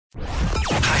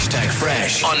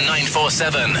Fresh on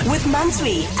 947. With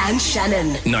Mansui and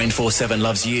Shannon. 947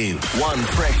 loves you. One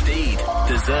fresh deed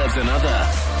deserves another.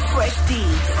 Fresh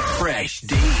Deeds. Fresh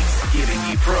Deeds, giving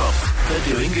you props for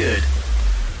doing good.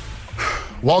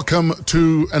 Welcome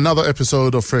to another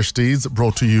episode of Fresh Deeds,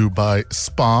 brought to you by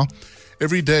Spa.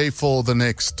 Every day for the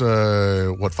next,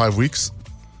 5 weeks,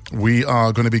 we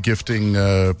are going to be gifting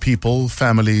people,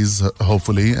 families,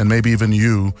 hopefully, and maybe even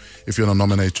you, if you want to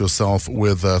nominate yourself,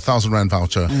 with a 1,000 Rand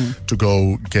voucher to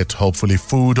go get, hopefully,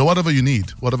 food or whatever you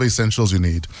need, whatever essentials you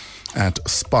need at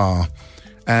Spa.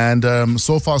 And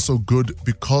so far, so good,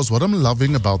 because what I'm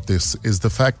loving about this is the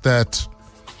fact that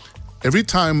every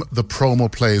time the promo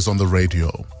plays on the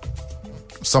radio,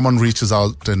 someone reaches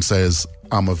out and says,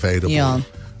 I'm available. Yeah.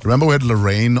 Remember we had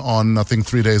Lorraine on, I think,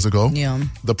 3 days ago? Yeah.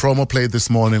 The promo played this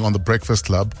morning on the Breakfast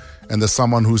Club, and there's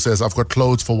someone who says, I've got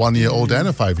clothes for 1-year-old and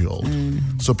a 5-year-old.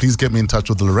 So please get me in touch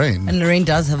with Lorraine. And Lorraine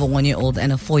does have a 1-year-old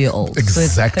and a 4-year-old.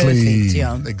 Exactly. So it's perfect,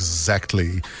 yeah.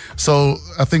 Exactly. So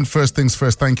I think first things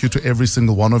first, thank you to every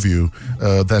single one of you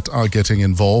that are getting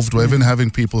involved. We're even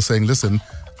having people saying, listen,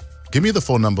 give me the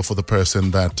phone number for the person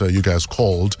that you guys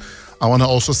called. I want to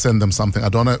also send them something. I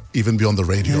don't want to even be on the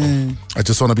radio. I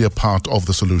just want to be a part of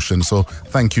the solution. So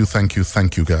thank you,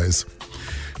 guys.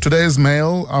 Today's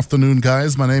mail afternoon,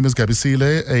 guys. My name is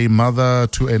Gabsile, a mother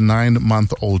to a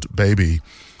 9-month-old baby.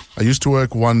 I used to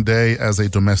work one day as a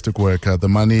domestic worker. The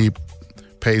money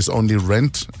pays only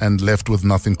rent and left with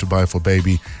nothing to buy for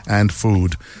baby and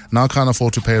food. Now can't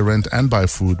afford to pay rent and buy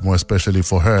food, more especially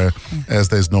for her, as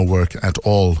there's no work at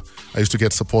all. I used to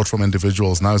get support from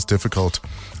individuals. Now it's difficult.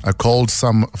 I called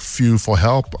some few for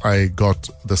help. I got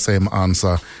the same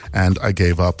answer and I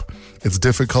gave up. It's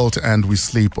difficult and we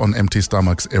sleep on empty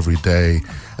stomachs every day.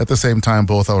 At the same time,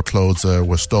 both our clothes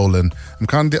were stolen. I'm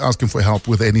currently asking for help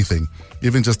with anything,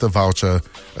 even just a voucher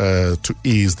to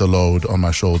ease the load on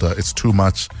my shoulder. It's too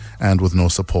much and with no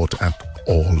support at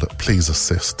all. Please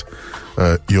assist.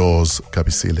 Yours,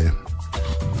 Gabsile.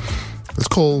 Let's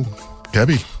call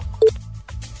Gabby.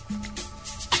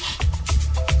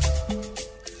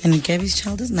 And Gabby's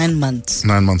child is 9 months.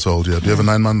 9 months old, yeah. Do you have a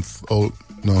 9-month-old?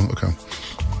 No, okay.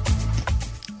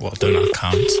 Well, don't I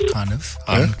count, kind of.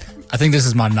 Yeah? I think this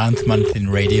is my 9th month in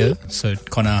radio, so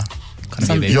kind of be a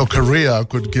baby. Your career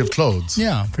could give clothes.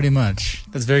 Yeah, pretty much.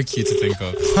 That's very cute to think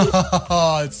of.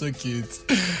 It's so cute.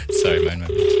 Sorry, man.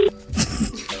 You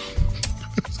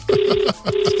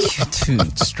too.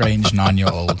 Strange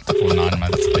 9-year-old or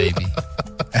 9-month baby.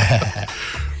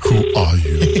 Who are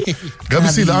you?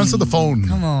 Gabsile, answer the phone.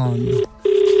 Come on.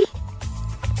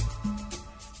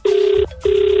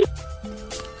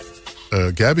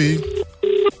 Gabby.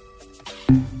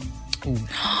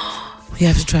 We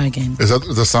have to try again. Is that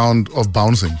the sound of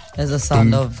bouncing? There's a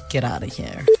sound of get out of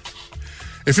here.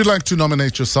 If you'd like to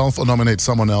nominate yourself or nominate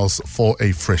someone else for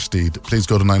a fresh deed, please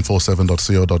go to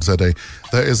 947.co.za.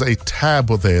 There is a tab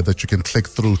there that you can click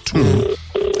through to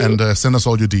and send us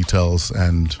all your details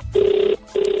and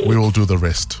we will do the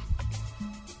rest.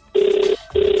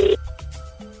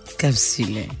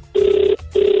 Gabsile.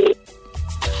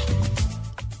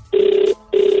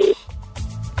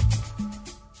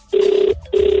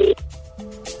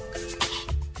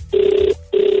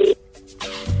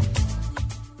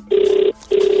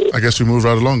 I guess we move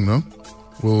right along, no?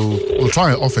 We'll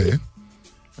try it off air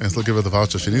and still give her the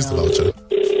voucher. She needs the voucher.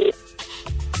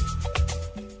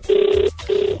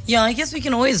 Yeah, I guess we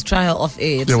can always try her off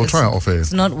air. Yeah, we'll try it off air.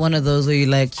 It's not one of those where you're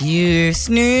like, you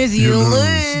snooze, you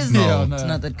lose. No. It's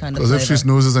not that kind of Because if she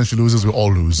snoozes and she loses, we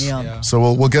all lose. Yeah.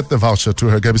 So we'll get the voucher to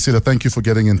her. Gabsile, thank you for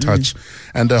getting in touch.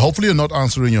 And hopefully you're not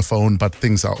answering your phone, but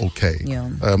things are okay. Yeah.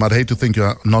 I'd hate to think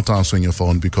you're not answering your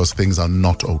phone because things are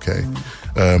not okay.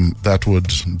 That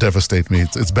would devastate me.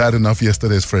 It's bad enough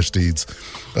yesterday's Fresh Deeds.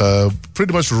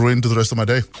 Pretty much ruined the rest of my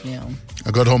day. Yeah.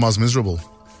 I got home, I was miserable.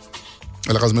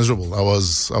 I was miserable. I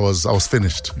was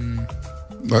finished.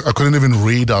 I couldn't even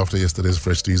read after yesterday's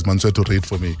Fresh Deeds. Man tried to read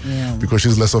for me because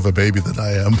she's less of a baby than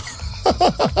I am.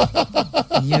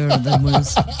 You're the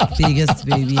most biggest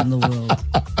baby in the world.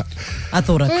 I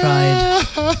thought I cried.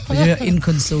 But you're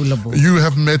inconsolable. You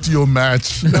have met your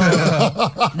match.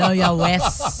 No, you're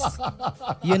worse.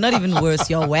 You're not even worse.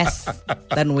 You're worse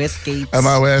than Westgate. Am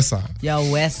I worse?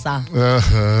 You're worse.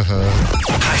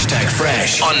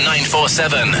 Fresh on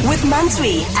 947. With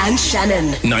Mansui and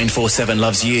Shannon. 947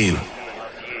 loves you.